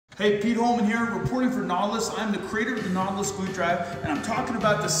Hey, Pete Holman here, reporting for Nautilus. I'm the creator of the Nautilus GluteDrive, and I'm talking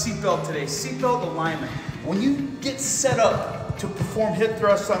about the seatbelt today. Seatbelt alignment. When you get set up to perform hip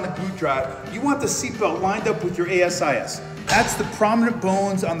thrusts on the GluteDrive, you want the seatbelt lined up with your ASIS. That's the prominent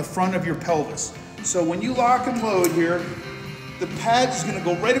bones on the front of your pelvis. So when you lock and load here, the pad is going to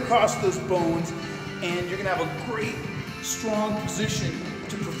go right across those bones, and you're going to have a great, strong position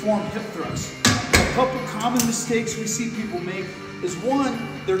to perform hip thrusts. A couple common mistakes we see people make is one,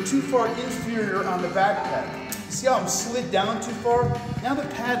 they're too far inferior on the back pad. See how I'm slid down too far? Now the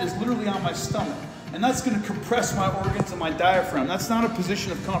pad is literally on my stomach, and that's going to compress my organs and my diaphragm. That's not a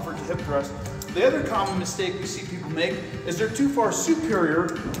position of comfort to hip thrust. The other common mistake we see people make is they're too far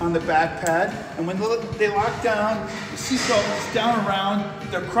superior on the back pad, and when they lock down, the seatbelt is down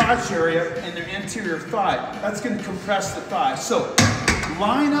around their crotch area and their anterior thigh. That's going to compress the thigh. So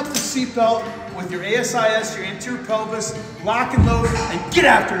line up the seatbelt with your ASIS, your anterior pelvis, lock and load, and get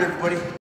after it, everybody.